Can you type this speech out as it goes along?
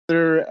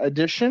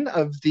edition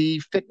of the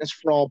Fitness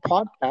for All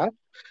podcast.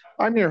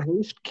 I'm your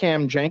host,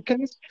 Cam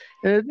Jenkins,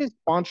 and it is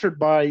sponsored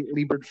by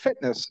Liebert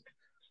Fitness.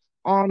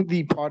 On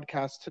the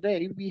podcast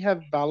today, we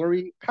have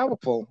Valerie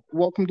Powerful.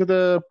 Welcome to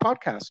the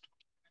podcast.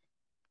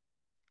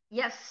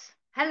 Yes.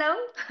 Hello.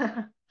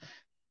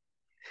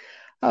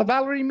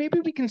 Valerie, maybe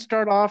we can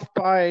start off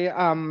by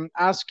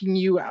asking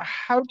you,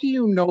 how do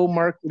you know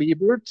Mark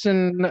Liebert,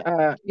 and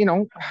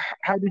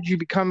how did you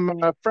become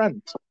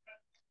friends?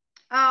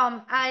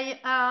 I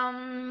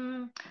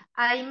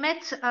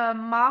met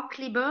Mark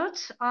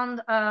Liebert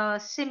on a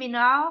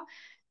seminar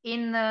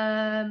in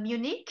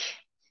Munich.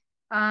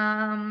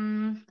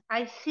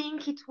 I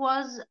think it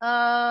was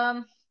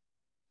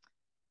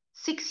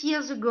 6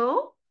 years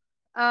ago.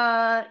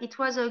 It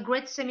was a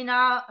great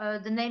seminar.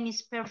 The name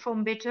is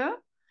Perform Better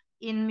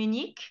in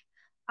Munich.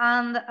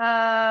 And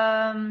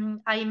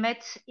I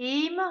met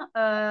him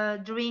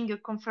during a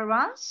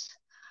conference.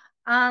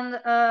 And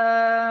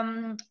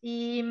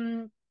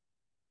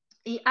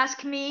he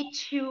asked me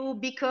to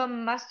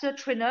become master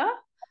trainer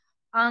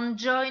and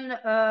join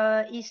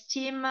his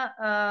team.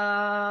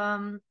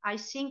 I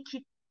think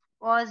it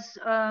was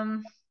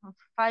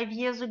 5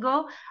 years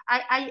ago.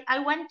 I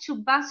went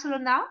to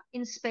Barcelona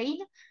in Spain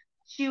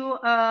to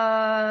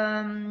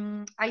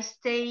I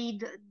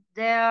stayed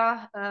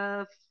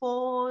there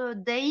 4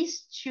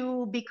 days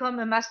to become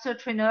a master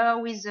trainer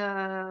with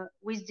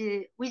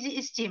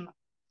his team.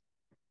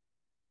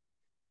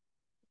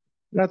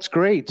 That's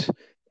great.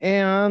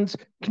 And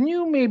can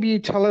you maybe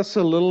tell us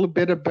a little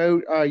bit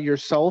about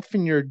yourself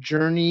and your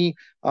journey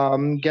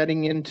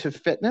getting into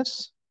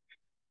fitness?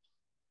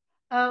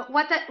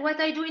 What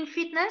I do in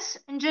fitness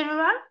in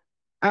general?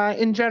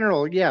 In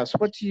general, yes.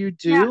 What do you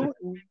Yeah, do?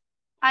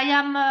 I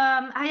am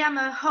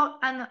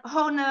an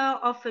owner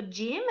of a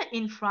gym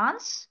in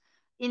France,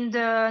 in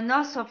the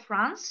north of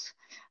France.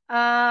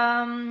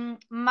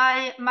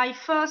 My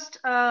first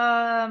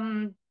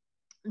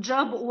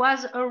job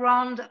was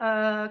around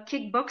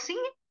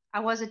kickboxing. I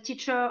was a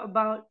teacher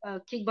about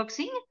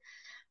kickboxing.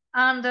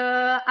 And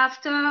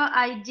after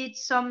I did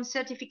some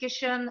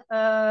certification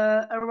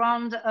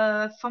around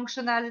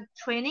functional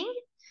training,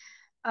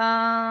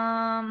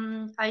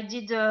 I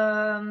did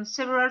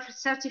several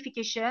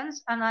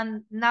certifications,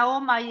 and now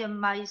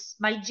my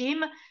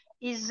gym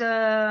is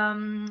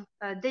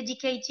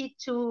dedicated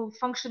to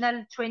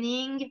functional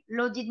training,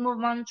 loaded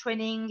movement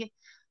training,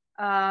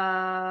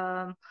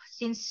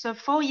 since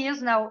 4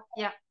 years now.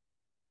 Yeah.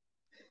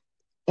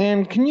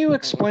 And can you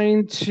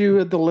explain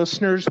to the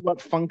listeners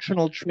what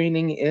functional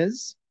training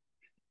is?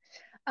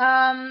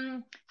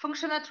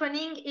 Functional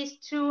training is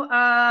to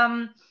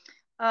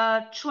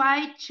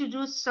try to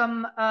do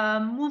some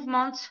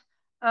movement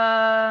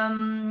that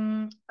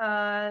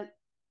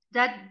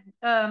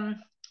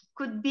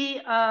could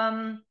be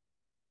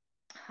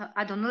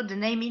I don't know the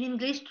name in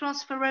English,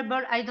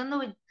 transferable. I don't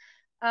know it.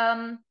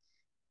 Um,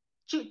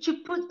 to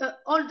put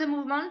all the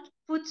movement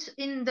put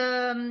in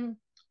the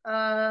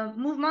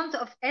movement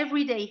of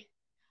every day.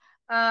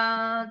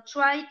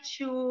 Try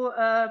to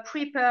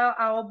prepare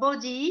our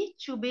body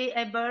to be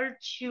able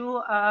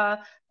to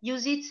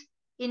use it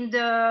in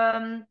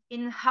the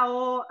in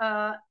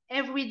our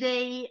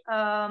everyday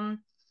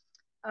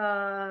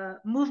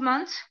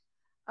movement,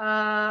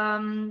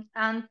 and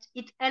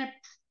it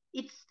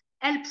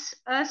helps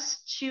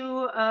us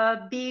to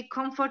be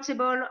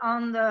comfortable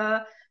and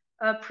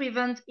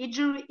prevent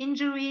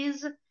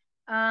injuries.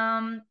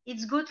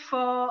 It's good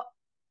for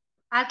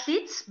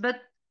athletes,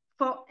 but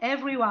for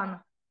everyone.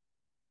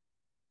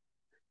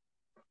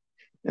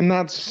 And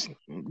that's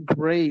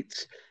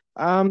great.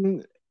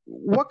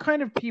 What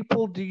kind of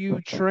people do you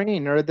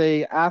train? Are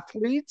they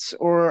athletes,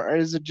 or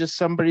is it just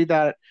somebody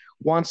that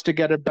wants to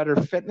get a better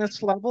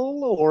fitness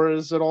level, or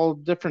is it all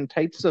different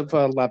types of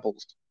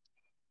levels?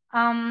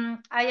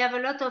 I have a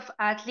lot of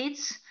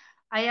athletes.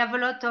 I have a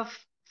lot of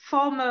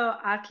former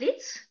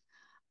athletes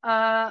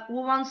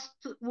who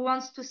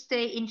wants to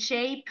stay in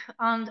shape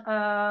and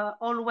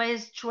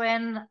always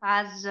train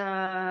as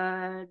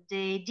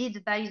they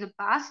did by the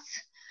past.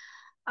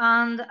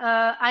 And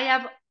I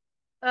have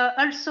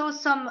also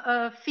some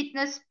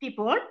fitness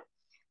people,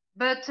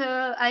 but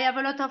I have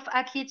a lot of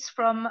athletes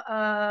from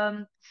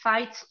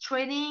fight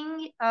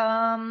training,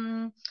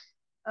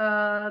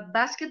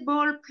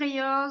 basketball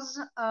players.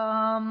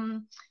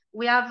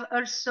 We have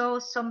also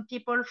some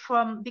people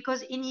from,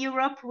 because in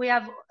Europe we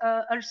have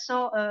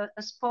also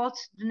a sport.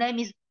 The name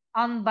is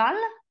handball.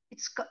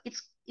 It's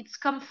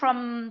come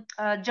from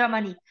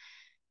Germany.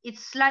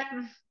 It's like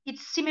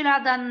it's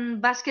similar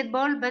than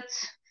basketball, but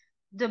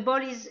the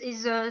ball is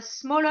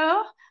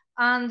smaller,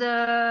 and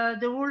the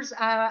rules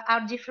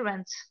are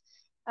different.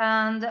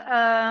 And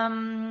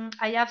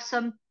I have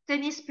some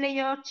tennis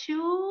player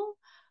too,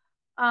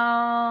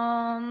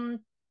 um,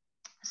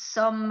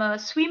 some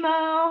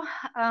swimmer,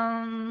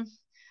 um,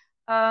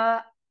 uh,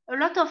 a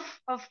lot of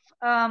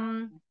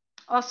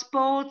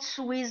sports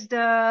with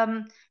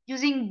the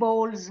using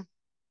balls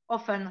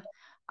often,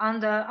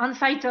 and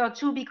fighter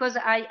too, because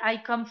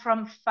I come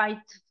from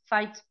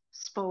fight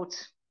sport.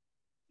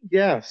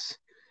 Yes.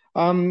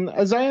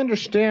 As I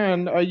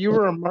understand, you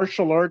were a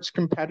martial arts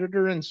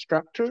competitor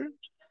instructor.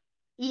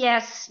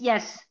 Yes,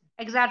 yes,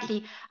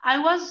 exactly.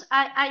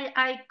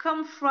 I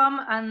come from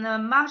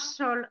an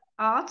martial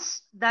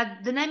arts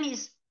that the name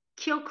is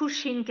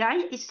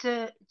Kyokushinkai. It's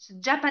a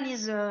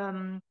Japanese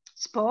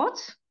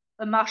sport,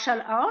 a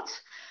martial art.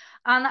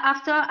 And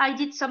after I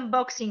did some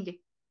boxing.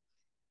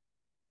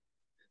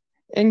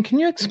 And can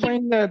you You,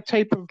 explain the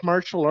type of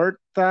martial art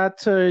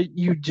that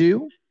you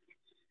do?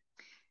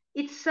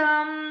 it's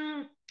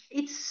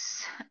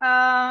it's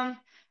um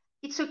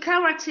it's a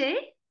karate,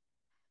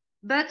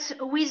 but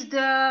with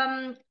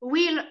the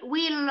wheel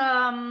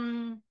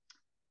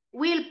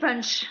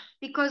punch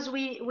because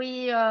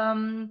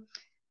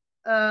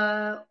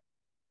uh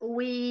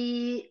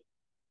we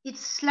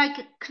it's like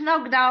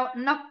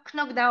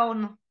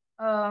knockdown.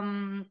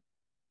 um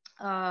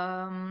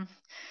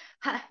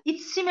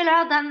it's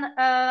similar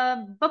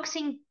than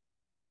boxing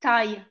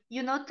Thai.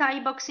 You know Thai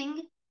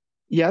boxing?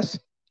 Yes.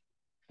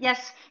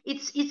 Yes,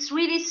 it's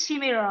really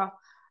similar.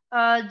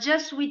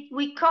 Just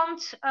we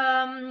can't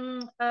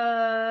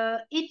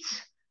eat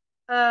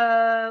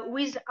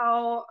with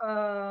our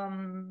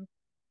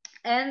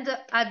hand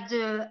at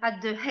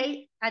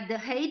the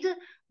head,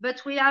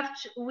 but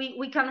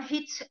we can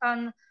hit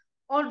on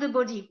all the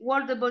body.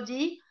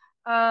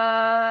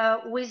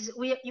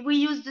 We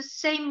use the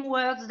same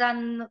words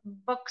than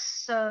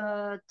box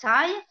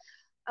Thai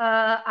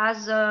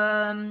as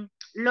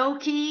low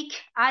kick,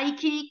 high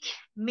kick,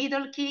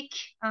 middle kick,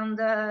 and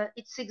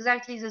it's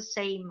exactly the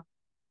same.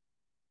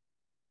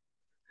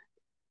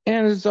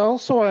 And it's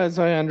also, as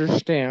I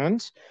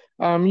understand,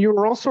 you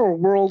were also a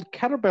world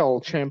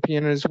kettlebell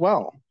champion as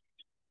well.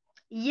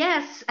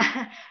 Yes,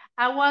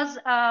 I was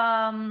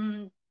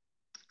um,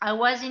 I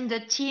was in the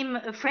team,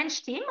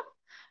 French team,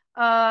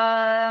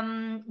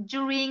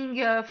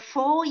 during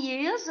 4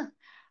 years.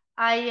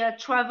 I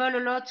travel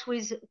a lot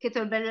with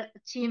kettlebell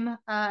team.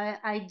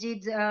 I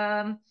did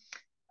so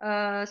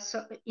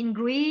in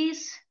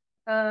Greece,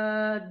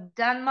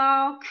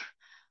 Denmark.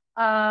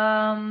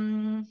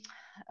 Um,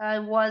 I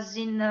was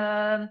in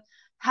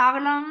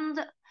Ireland,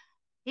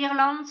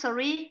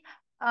 sorry,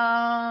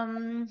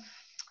 um,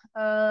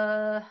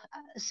 uh,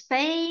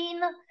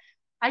 Spain.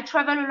 I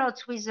travel a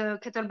lot with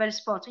kettlebell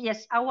sport.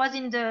 Yes, I was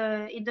in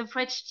the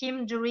French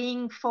team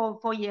during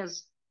four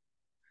years.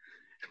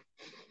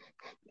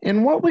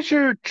 And what was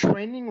your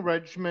training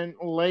regimen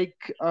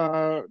like?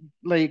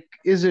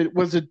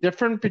 Was it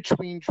different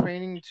between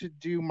training to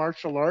do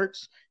martial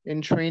arts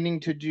and training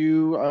to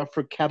do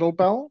for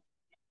kettlebell?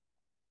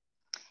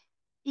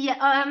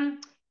 Yeah,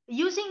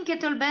 using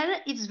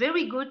kettlebell, it's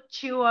very good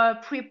to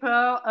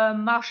prepare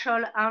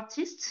martial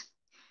artists.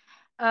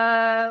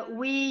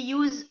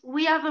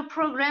 We have a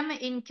program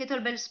in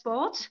kettlebell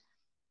sport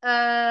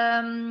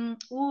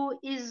who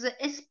is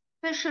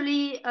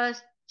especially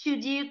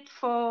studied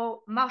for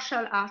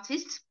martial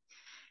artists.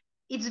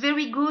 It's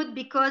very good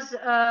because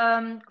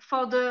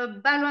for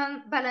the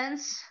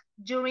balance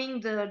during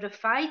the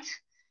fight,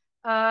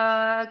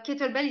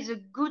 kettlebell is a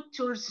good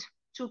tool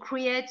to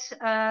create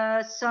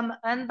some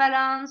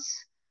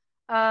unbalance,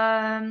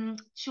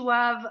 to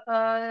have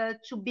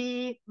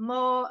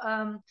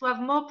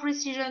more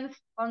precision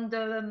on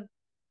the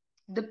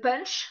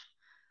punch,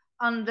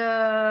 on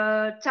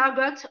the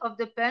target of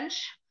the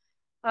punch.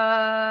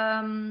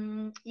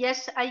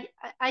 Yes,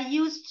 I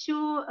used to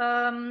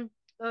um,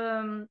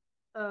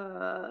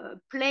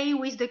 play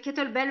with the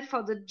kettlebell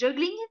for the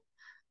juggling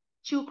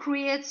to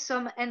create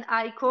some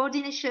hand-eye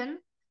coordination,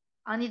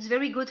 and it's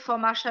very good for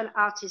martial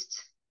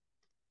artists.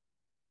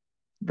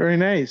 Very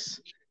nice.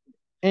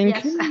 And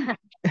Yes.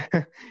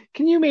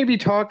 can you maybe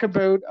talk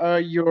about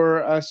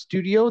your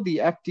studio, the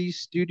FD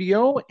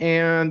studio,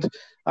 and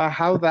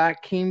how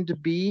that came to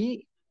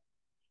be?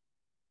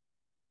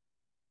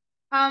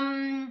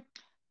 um,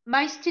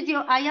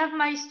 I have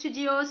my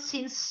studio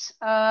since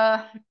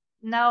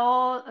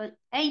now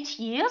 8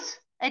 years.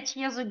 8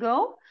 years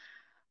ago.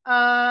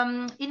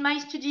 In my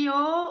studio,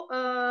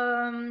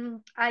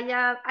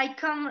 I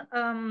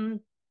can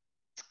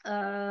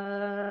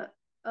uh,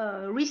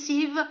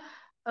 receive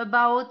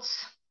about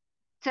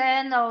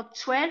 10 or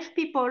 12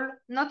 people,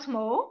 not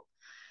more.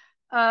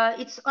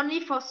 It's only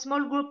for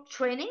small group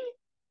training.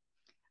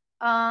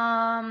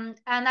 And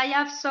I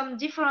have some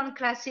different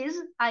classes.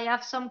 I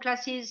have some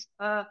classes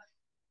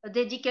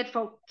dedicated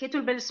for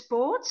kettlebell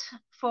sports,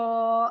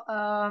 for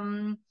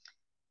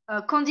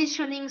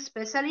conditioning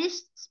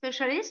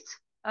specialists.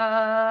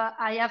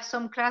 I have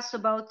some class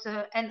about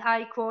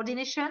hand-eye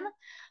coordination,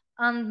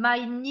 and my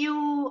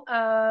new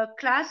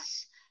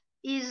class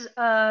is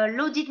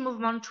loaded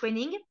movement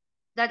training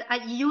that I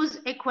use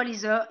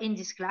equalizer in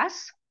this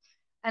class,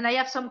 and I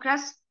have some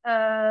class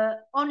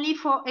only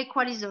for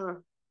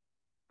equalizer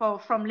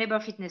from labor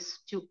fitness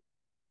too.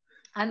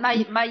 And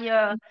my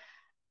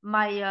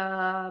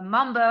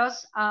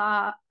members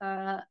are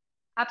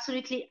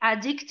absolutely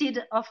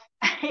addicted of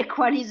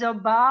equalizer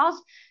bars.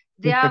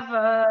 They have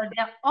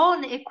their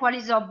own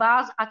equalizer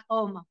bars at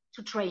home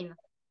to train.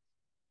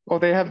 Oh,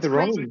 they have It's their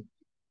crazy. own.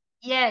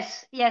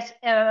 Yes, yes.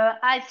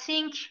 I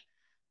think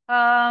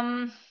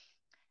Um,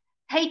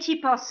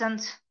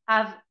 80%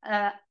 have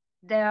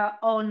their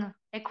own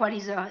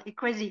equalizer. It's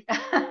crazy.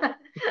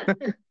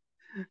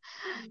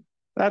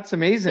 That's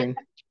amazing.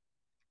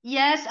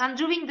 Yes, and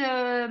during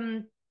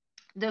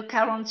the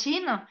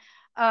quarantine,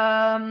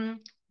 um,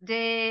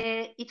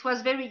 it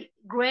was very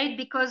great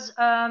because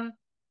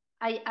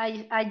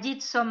I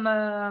did some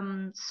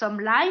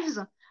lives,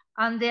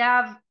 and they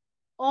have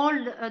all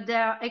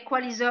their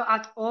equalizer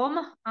at home,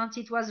 and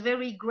it was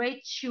very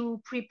great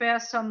to prepare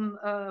some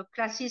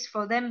classes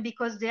for them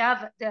because they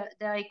have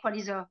their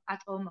equalizer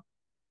at home.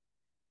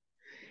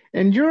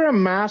 And you're a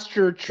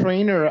master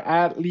trainer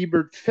at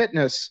Liebert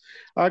Fitness.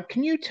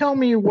 Can you tell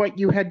me what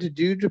you had to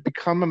do to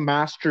become a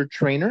master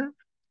trainer?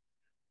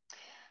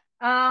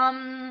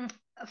 Um,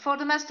 for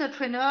the master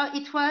trainer,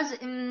 it was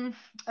in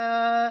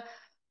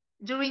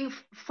during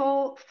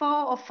 4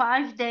 or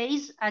 5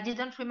 days. I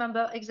didn't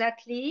remember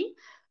exactly.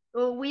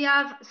 We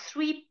have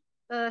three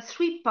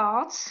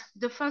parts.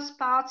 The first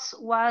part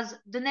was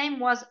the name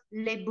was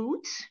Les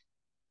Boots,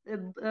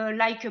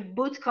 like a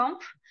boot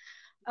camp.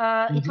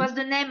 It Mhm. was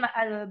the name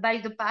by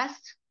the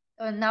past.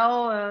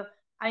 Now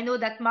I know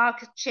that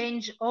Mark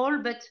changed all,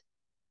 but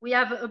we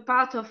have a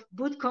part of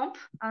boot camp,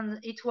 and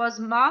it was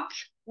Mark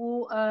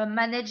who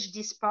managed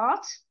this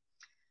part.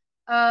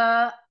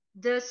 Uh,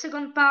 the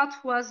second part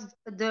was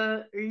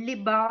the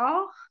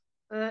Libar.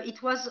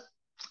 It was,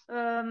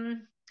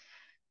 um,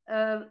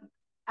 uh,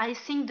 I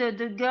think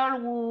the girl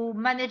who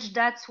managed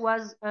that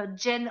was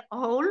Jen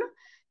Hall.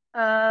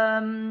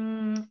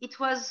 It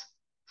was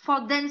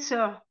for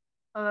dancer,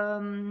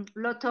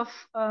 lot of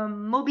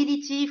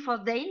mobility for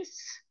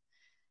dance.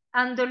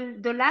 And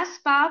the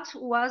last part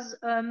was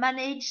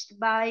managed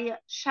by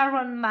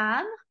Sharon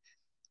Mann,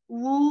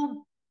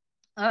 who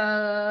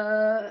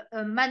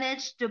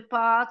managed the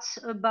parts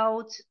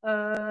about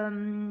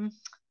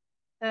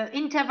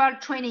interval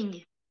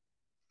training.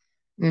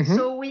 Hmm.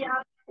 So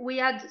we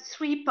had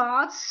three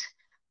parts,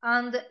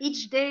 and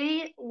each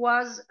day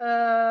was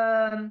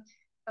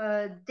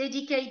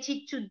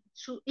dedicated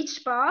to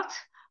each part.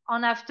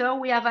 And after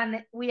we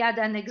had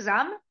an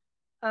exam.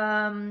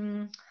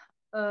 Um,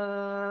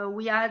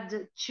 we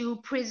had to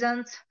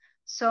present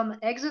some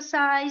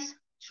exercise,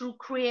 to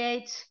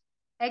create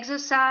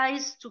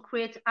exercise, to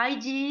create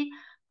ID.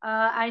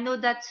 I know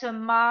that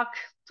Mark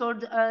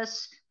told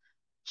us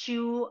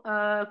to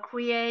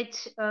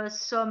create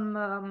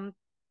some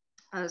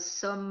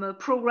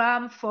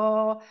program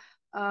for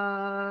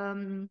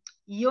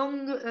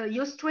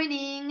youth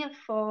training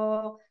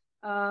for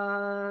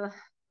an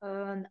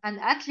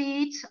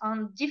athlete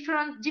and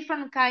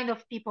different kind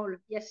of people.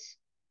 Yes,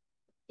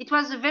 it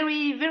was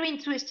very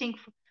interesting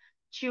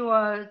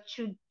to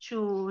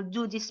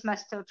do this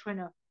master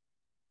trainer.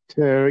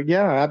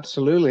 Yeah,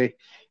 absolutely.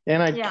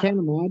 And I Yeah. can't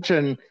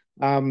imagine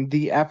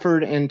the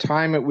effort and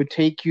time it would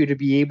take you to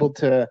be able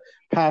to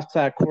pass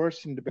that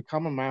course and to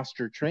become a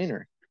master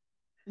trainer.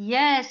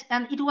 Yes,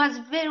 and it was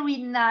very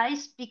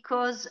nice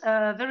because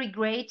very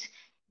great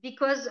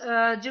because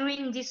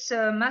during this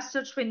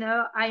master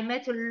trainer, I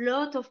met a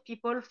lot of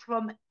people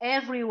from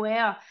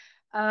everywhere.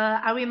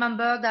 I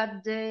remember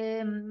that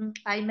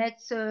I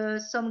met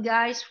some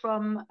guys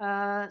from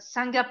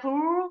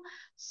Singapore,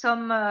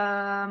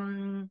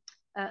 some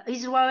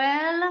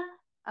Israel,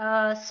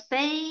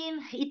 Spain,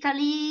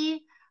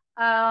 Italy,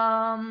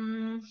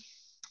 um,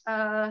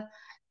 uh,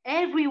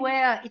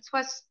 everywhere. It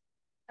was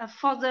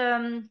for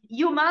the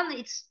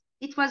human,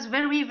 it was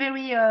very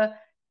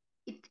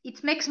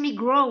it makes me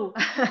grow.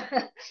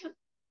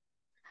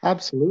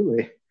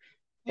 Absolutely.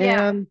 Yeah.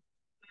 And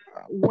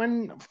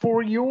when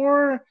for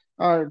your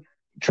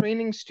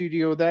training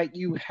studio that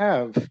you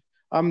have,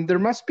 there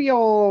must be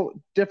all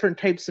different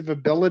types of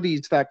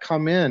abilities that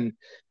come in.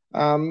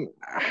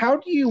 How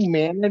do you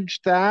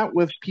manage that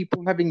with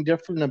people having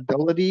different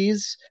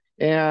abilities?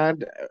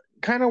 And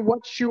kind of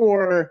what's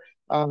your,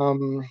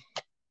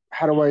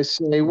 how do I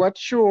say,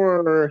 what's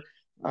your,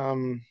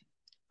 um,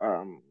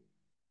 um,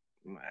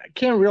 I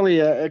can't really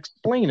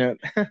explain it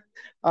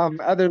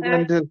other uh,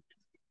 than to,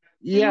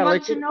 do you yeah, like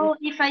want to know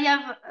if I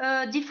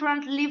have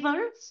different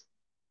levels?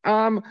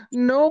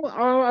 No,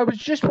 I was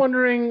just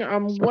wondering,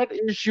 what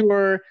is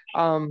your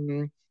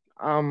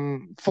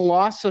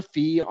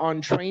philosophy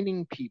on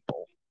training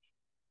people?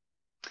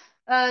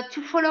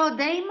 To follow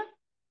them,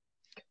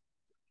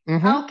 Mm-hmm.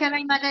 how can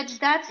I manage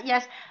that?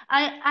 Yes,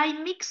 I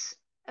mix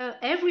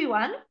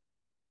everyone,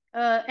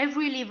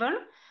 every level,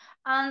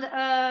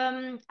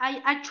 and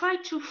I try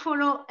to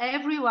follow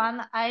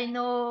everyone. I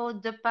know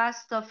the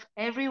past of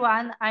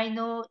everyone. I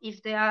know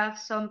if they have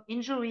some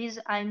injuries.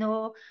 I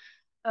know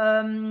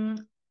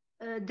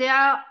there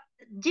are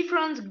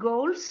different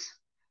goals,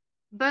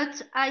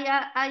 but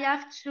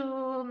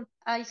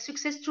I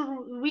success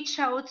to reach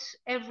out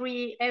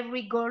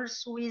every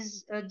goals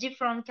with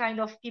different kind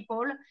of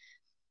people,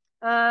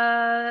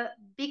 uh,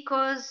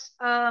 because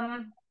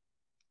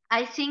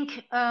I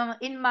think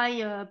in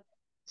my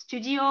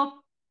studio,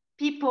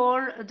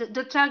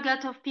 the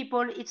target of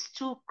people is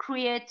to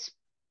create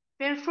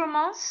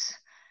performance,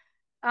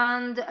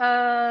 and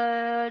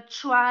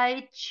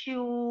try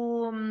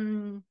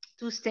to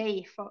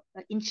stay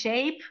in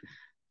shape.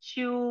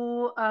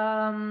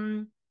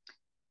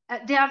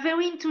 They are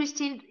very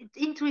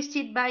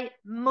interested by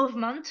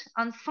movement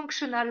and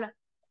functional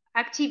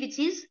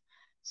activities.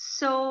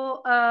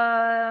 So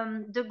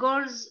the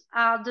goals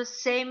are the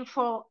same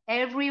for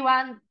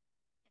everyone,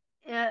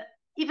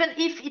 even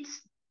if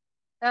it's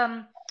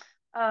um,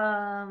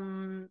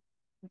 um,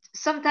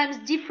 sometimes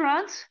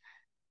different.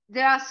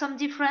 There are some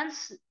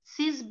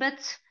differences,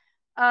 but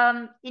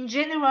in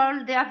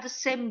general, they have the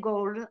same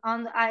goal.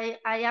 And I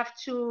have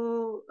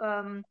to,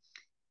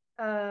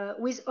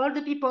 with all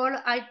the people,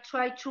 I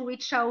try to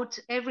reach out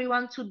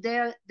everyone to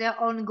their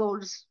own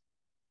goals.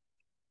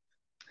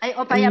 I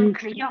hope I am And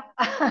clear.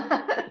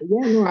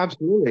 yeah, no,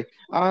 absolutely.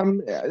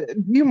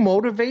 Do you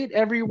motivate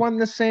everyone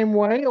the same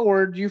way,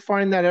 or do you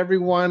find that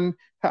everyone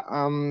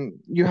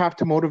you have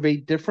to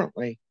motivate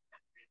differently?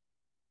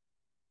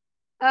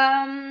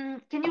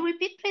 Can you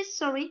repeat, please?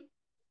 Sorry.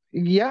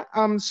 Yeah.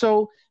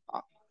 So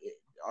uh,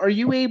 are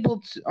you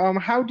able to,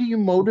 how do you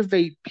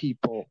motivate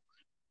people?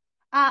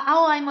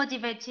 How I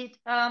motivated?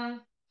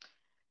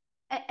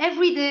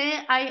 Every day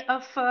I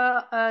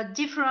offer a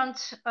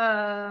different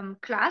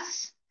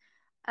class.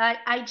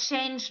 I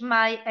change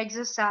my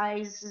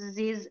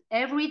exercises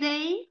every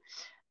day.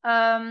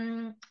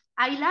 Um,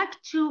 I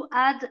like to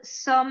add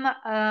some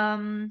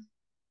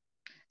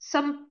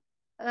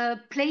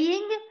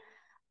playing.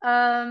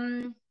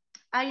 Um,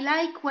 I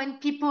like when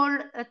people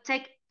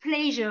take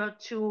pleasure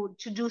to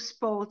do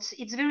sports.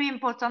 It's very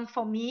important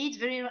for me. It's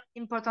very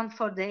important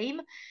for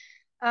them.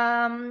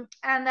 And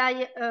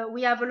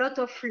we have a lot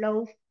of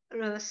love,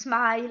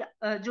 smile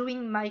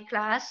during my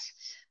class,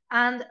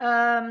 and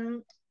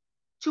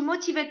to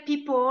motivate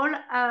people.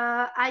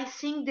 I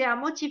think they are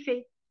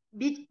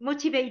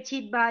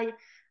motivated by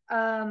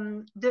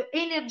the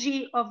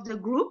energy of the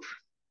group,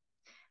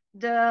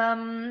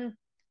 the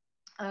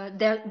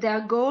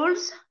their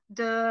goals,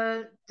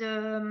 the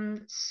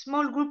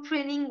small group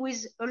training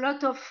with a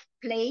lot of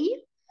play,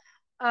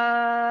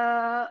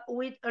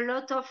 with a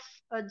lot of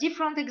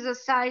different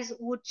exercise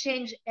would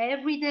change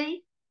every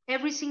day,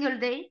 every single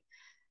day,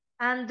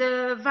 and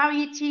the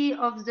variety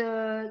of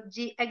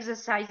the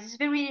exercise is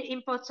very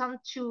important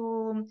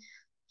to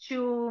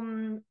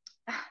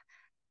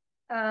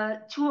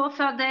to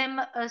offer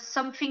them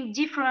something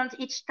different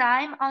each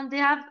time, and they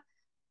have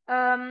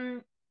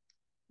um,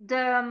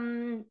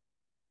 the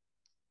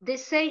they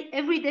say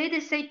every day, they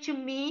say to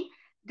me,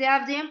 they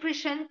have the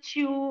impression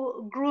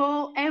to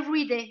grow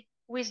every day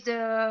with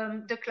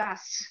the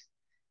class,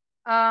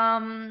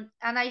 and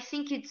I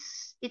think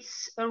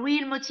it's a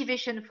real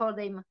motivation for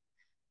them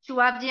to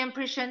have the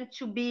impression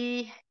to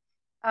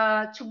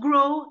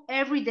grow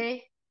every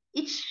day.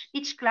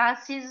 Each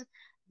classes,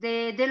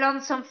 they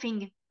learn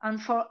something,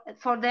 and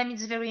for them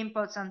it's very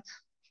important.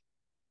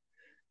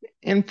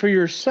 And for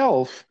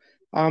yourself,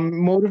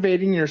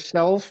 motivating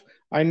yourself.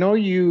 I know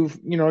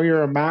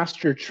you're a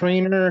master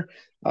trainer,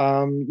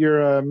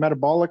 you're a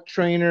metabolic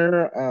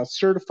trainer, a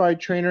certified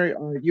trainer.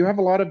 You have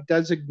a lot of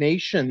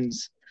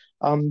designations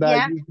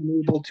that Yeah. you've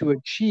been able to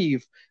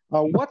achieve.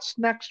 What's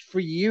next for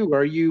you?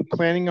 Are you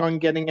planning on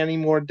getting any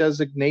more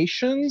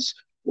designations,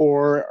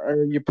 or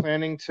are you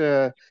planning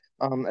to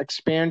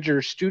expand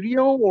your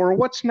studio, or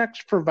what's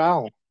next for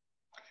Val?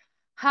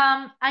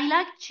 I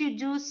like to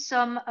do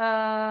some.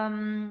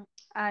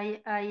 I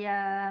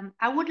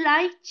would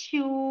like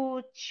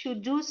to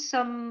do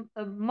some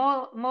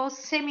more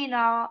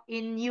seminar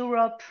in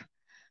Europe.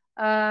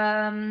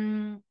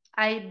 Um,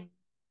 I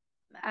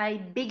I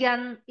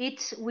began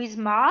it with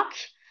Mark.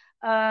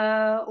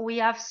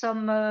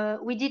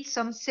 We did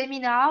some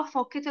seminar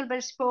for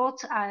kettlebell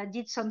sport. I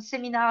did some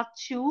seminar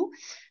too,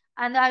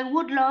 and I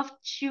would love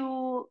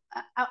to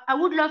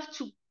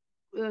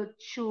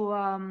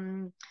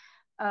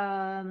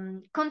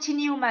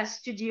continue my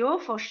studio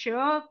for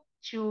sure.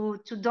 To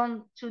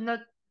don't to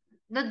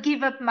not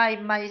give up my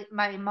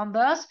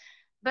members,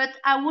 but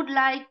I would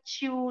like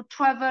to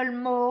travel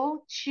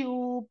more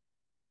to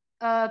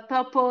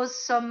propose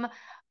some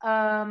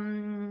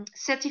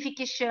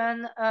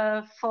certification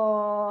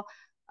for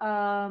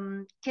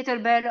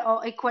kettlebell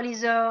or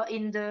equalizer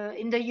in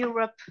the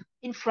Europe,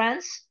 in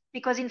France,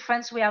 because in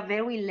France we are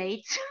very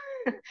late.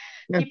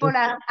 People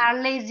are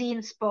lazy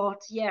in sport.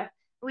 Yeah,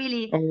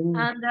 really.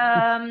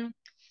 Um,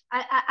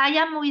 And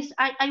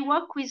I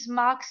work with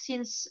Mark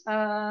since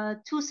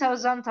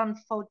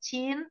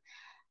 2014,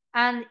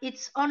 and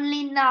it's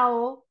only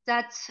now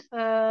that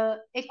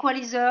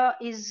equalizer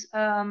is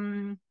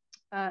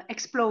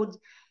explode.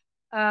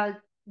 Uh,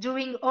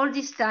 During all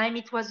this time,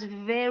 it was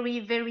very,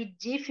 very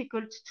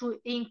difficult to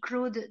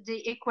include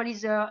the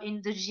equalizer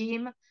in the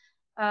gym.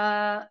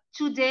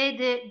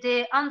 Today,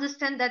 they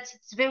understand that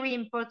it's very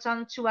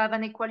important to have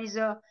an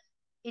equalizer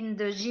in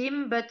the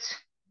gym, but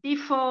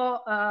before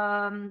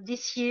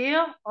this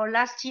year or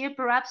last year,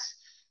 perhaps,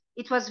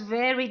 it was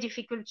very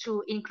difficult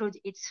to include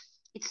it.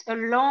 It's a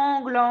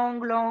long,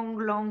 long, long,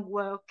 long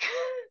work.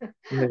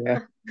 yeah,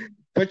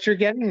 but you're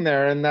getting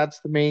there, and that's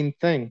the main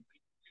thing.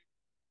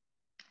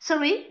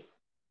 Sorry?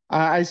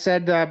 I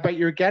said, but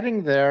you're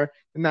getting there,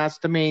 and that's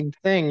the main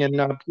thing. And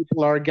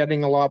people are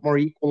getting a lot more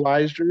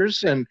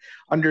equalizers and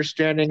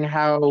understanding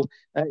how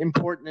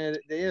important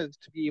it is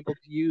to be able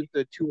to use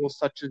the tools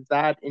such as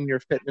that in your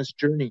fitness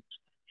journey.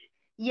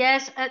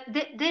 Yes,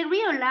 they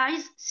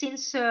realize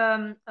since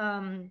uh,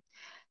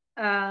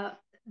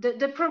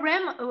 the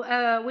problem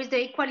with the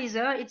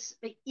equalizer, it's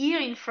here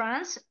in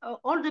France,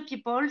 all the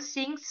people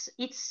thinks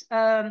it's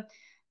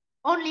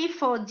only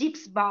for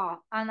dips bar,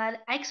 and I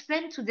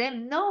explained to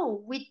them,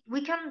 no, we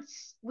can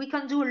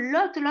do a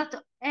lot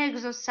of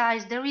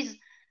exercise. There is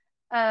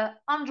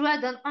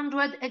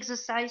hundred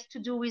exercise to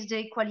do with the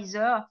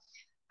equalizer.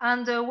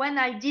 And when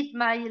I did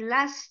my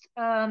last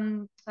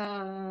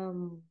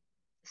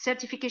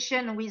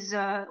certification with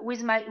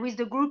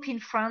the group in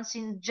France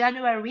in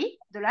January,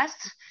 the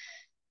last,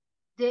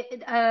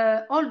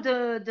 all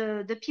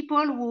the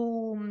people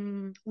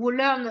who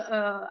learn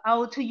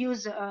how to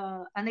use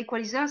an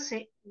equalizer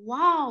say,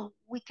 "Wow,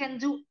 we can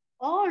do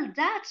all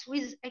that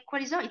with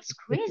equalizer. It's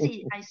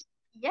crazy."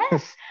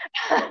 Yes,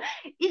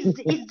 it's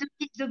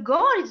the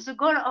goal. It's the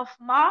goal of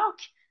Mark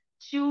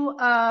to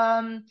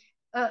uh,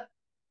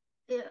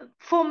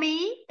 for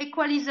me,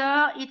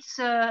 equalizer, it's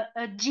a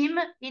gym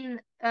in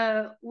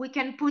we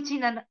can put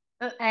in an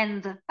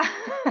end.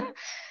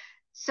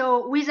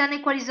 So with an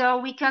equalizer,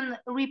 we can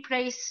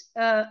replace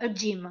a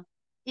gym.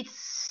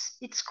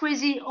 It's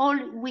crazy all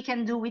we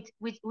can do with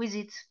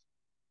it.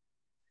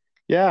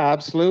 Yeah,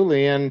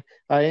 absolutely. And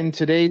in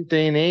today's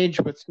day and age,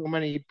 with so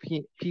many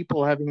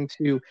people having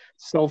to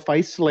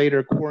self-isolate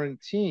or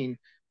quarantine,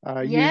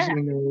 Yeah.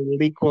 using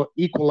the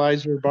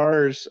equalizer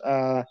bars,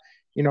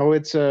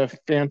 it's a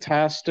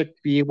fantastic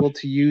to be able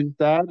to use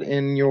that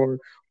in your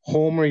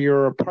home or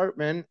your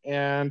apartment,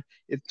 and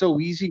it's so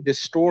easy to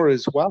store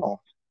as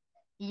well.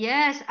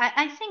 Yes,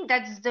 I think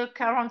that's the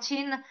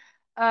quarantine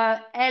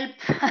help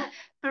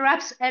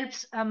perhaps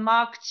helps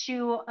Mark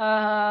to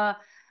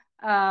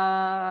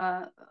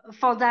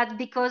for that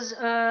because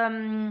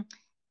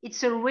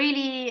it's a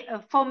really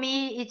for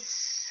me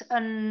it's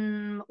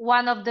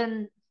one of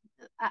the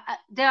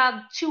there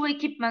are two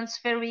equipments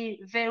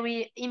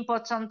very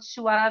important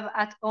to have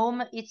at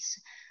home. It's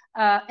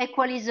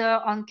equalizer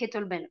on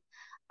kettlebell.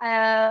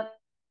 Uh,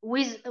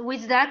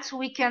 with that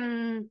we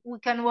can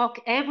work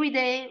every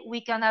day.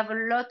 We can have a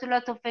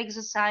lot of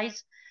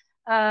exercise.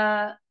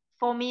 Uh,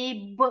 for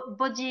me,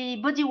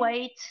 body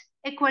weight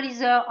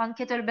equalizer on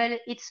kettlebell,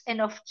 it's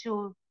enough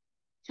to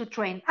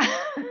train.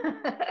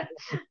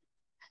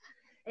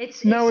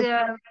 No, It's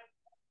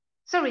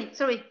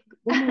sorry.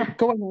 no, no,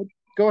 go ahead.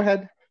 Go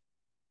ahead.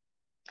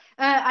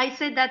 I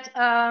said that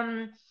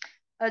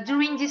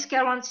during this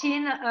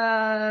quarantine,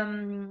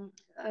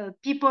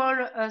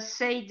 people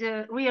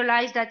said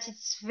realize that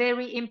it's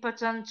very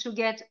important to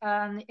get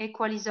an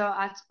equalizer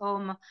at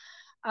home.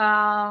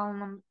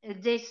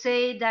 They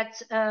say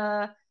that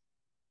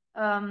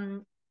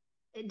um,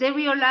 they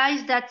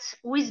realize that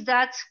with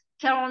that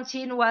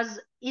quarantine was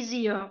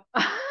easier,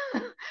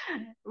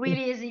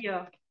 really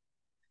easier.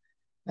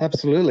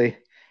 Absolutely.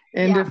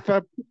 And Yeah.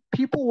 if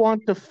people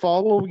want to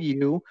follow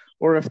you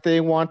or if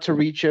they want to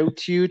reach out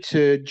to you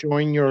to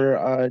join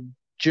your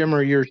gym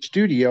or your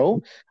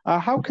studio,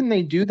 how can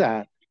they do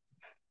that?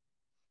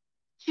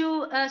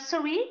 To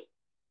sorry.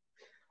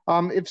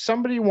 If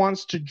somebody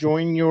wants to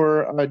join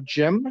your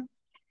gym,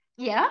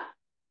 Yeah.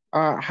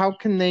 how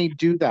can they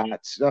do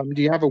that?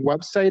 Do you have a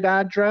website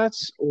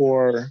address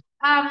or?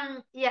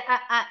 Yeah,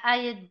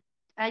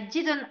 I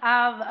didn't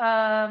have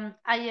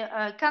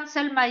I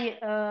canceled my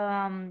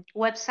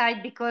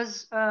website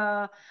because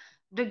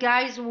the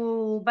guys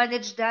who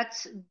managed that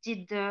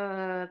did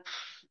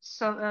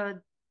so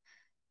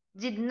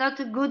did not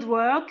a good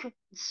work,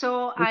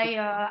 so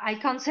I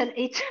canceled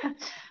it,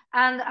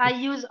 and I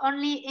use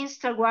only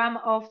Instagram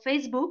or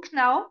Facebook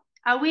now.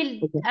 Okay.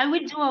 I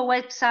will do a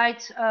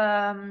website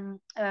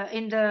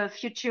in the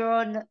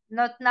future,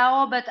 not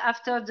now, but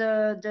after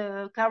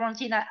the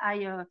quarantine.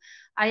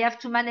 I have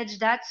to manage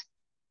that.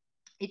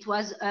 It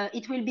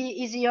will be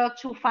easier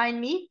to find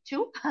me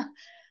too.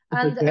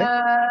 And Okay.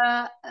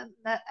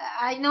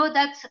 I know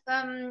that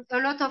a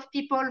lot of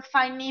people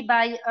find me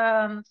by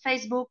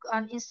Facebook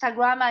and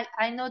Instagram.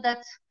 I know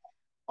that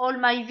all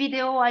my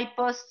video I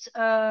post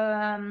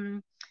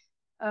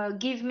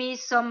give me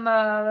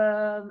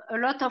a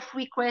lot of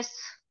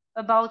requests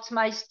about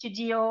my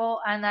studio,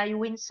 and I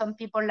win some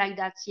people like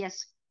that.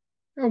 Yes.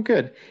 Oh,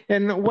 good.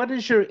 And what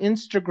is your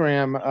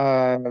Instagram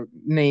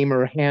name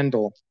or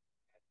handle?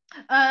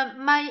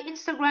 My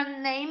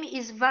Instagram name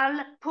is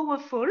Val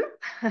Powerful.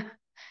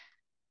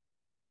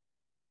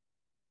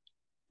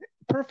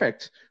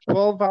 Perfect.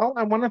 Well, Val,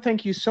 I want to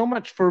thank you so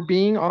much for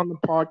being on the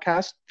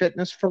podcast,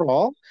 Fitness for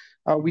All.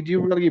 We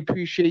do really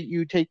appreciate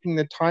you taking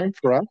the time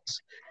for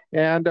us,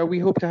 and we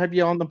hope to have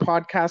you on the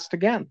podcast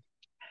again.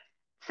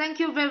 Thank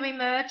you very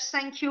much.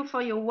 Thank you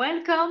for your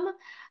welcome,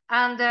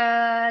 and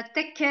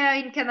take care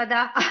in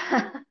Canada.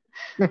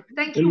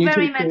 Thank And you you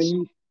very take much.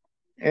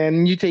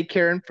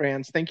 care in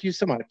France. Thank you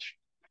so much.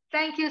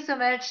 Thank you so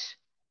much.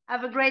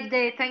 Have a great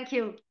day. Thank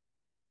you.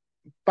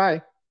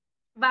 Bye.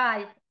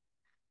 Bye.